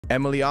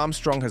Emily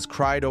Armstrong has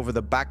cried over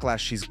the backlash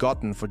she's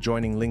gotten for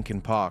joining Linkin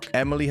Park.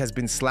 Emily has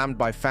been slammed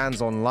by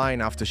fans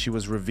online after she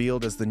was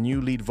revealed as the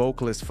new lead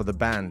vocalist for the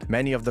band.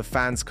 Many of the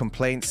fans'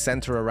 complaints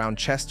center around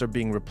Chester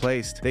being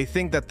replaced. They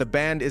think that the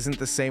band isn't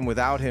the same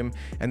without him,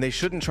 and they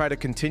shouldn't try to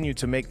continue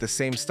to make the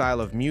same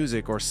style of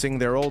music or sing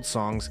their old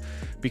songs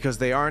because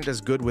they aren't as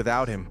good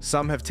without him.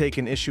 Some have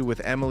taken issue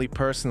with Emily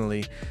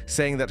personally,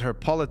 saying that her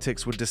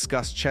politics would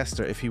disgust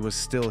Chester if he was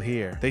still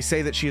here. They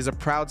say that she is a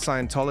proud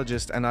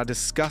Scientologist and are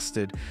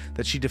disgusted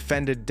that she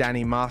defended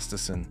Danny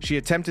Masterson. She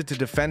attempted to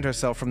defend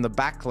herself from the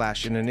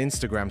backlash in an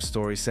Instagram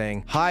story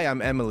saying, "Hi,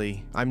 I'm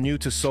Emily. I'm new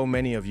to so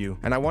many of you,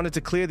 and I wanted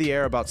to clear the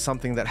air about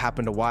something that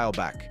happened a while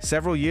back.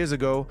 Several years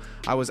ago,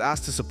 I was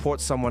asked to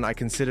support someone I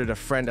considered a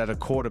friend at a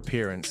court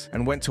appearance,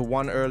 and went to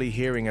one early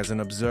hearing as an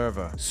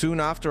observer. Soon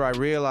after, I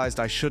realized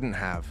I shouldn't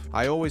have.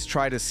 I always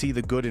try to see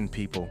the good in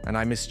people, and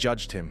I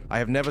misjudged him. I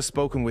have never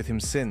spoken with him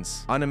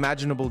since.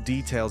 Unimaginable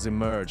details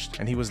emerged,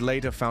 and he was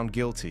later found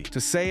guilty.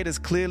 To say it as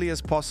clearly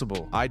as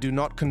possible, I do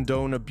not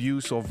condone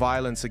abuse or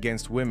violence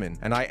against women,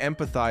 and I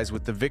empathize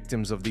with the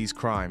victims of these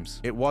crimes."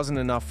 It wasn't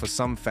enough for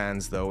some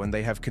fans though, and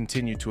they have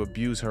continued to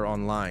abuse her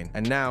online.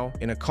 And now,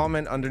 in a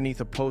comment underneath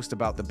a post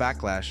about the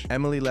backlash,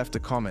 Emily left a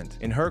comment.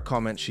 In her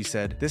comment, she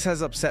said, "This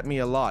has upset me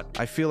a lot.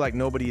 I feel like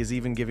nobody is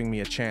even giving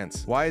me a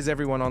chance. Why is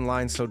everyone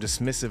online so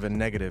dismissive and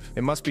negative?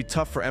 It must be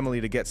tough for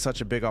Emily to get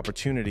such a big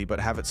opportunity but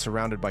have it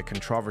surrounded by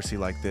controversy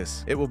like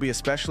this. It will be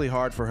especially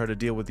hard for her to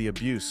deal with the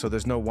abuse, so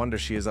there's no wonder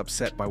she is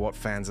upset by what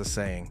fans are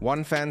saying."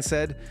 One fan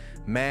said,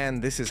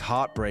 "Man, this is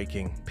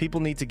heartbreaking.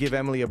 People need to give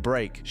Emily a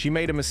break. She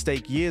made a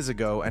mistake years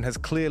ago and has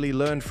clearly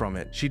learned from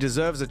it. She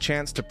deserves a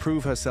chance to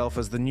prove herself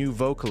as the new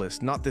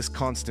vocalist, not this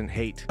constant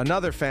hate."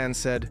 Another fan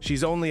said,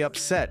 "She's only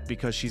upset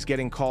because she's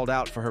getting called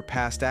out for her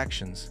past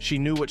actions. She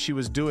knew what she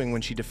was doing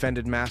when she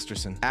defended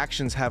Masterson.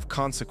 Actions have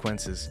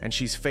consequences, and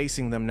she's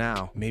facing them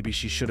now. Maybe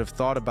she should have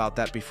thought about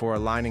that before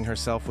aligning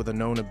herself with a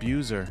known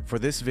abuser." For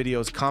this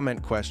video's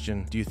comment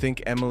question, do you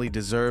think Emily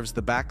deserves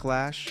the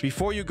backlash?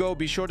 Before you go,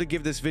 be sure to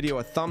give this video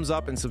a thumbs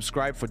up and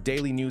subscribe for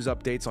daily news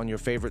updates on your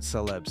favorite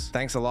celebs.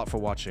 Thanks a lot for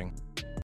watching.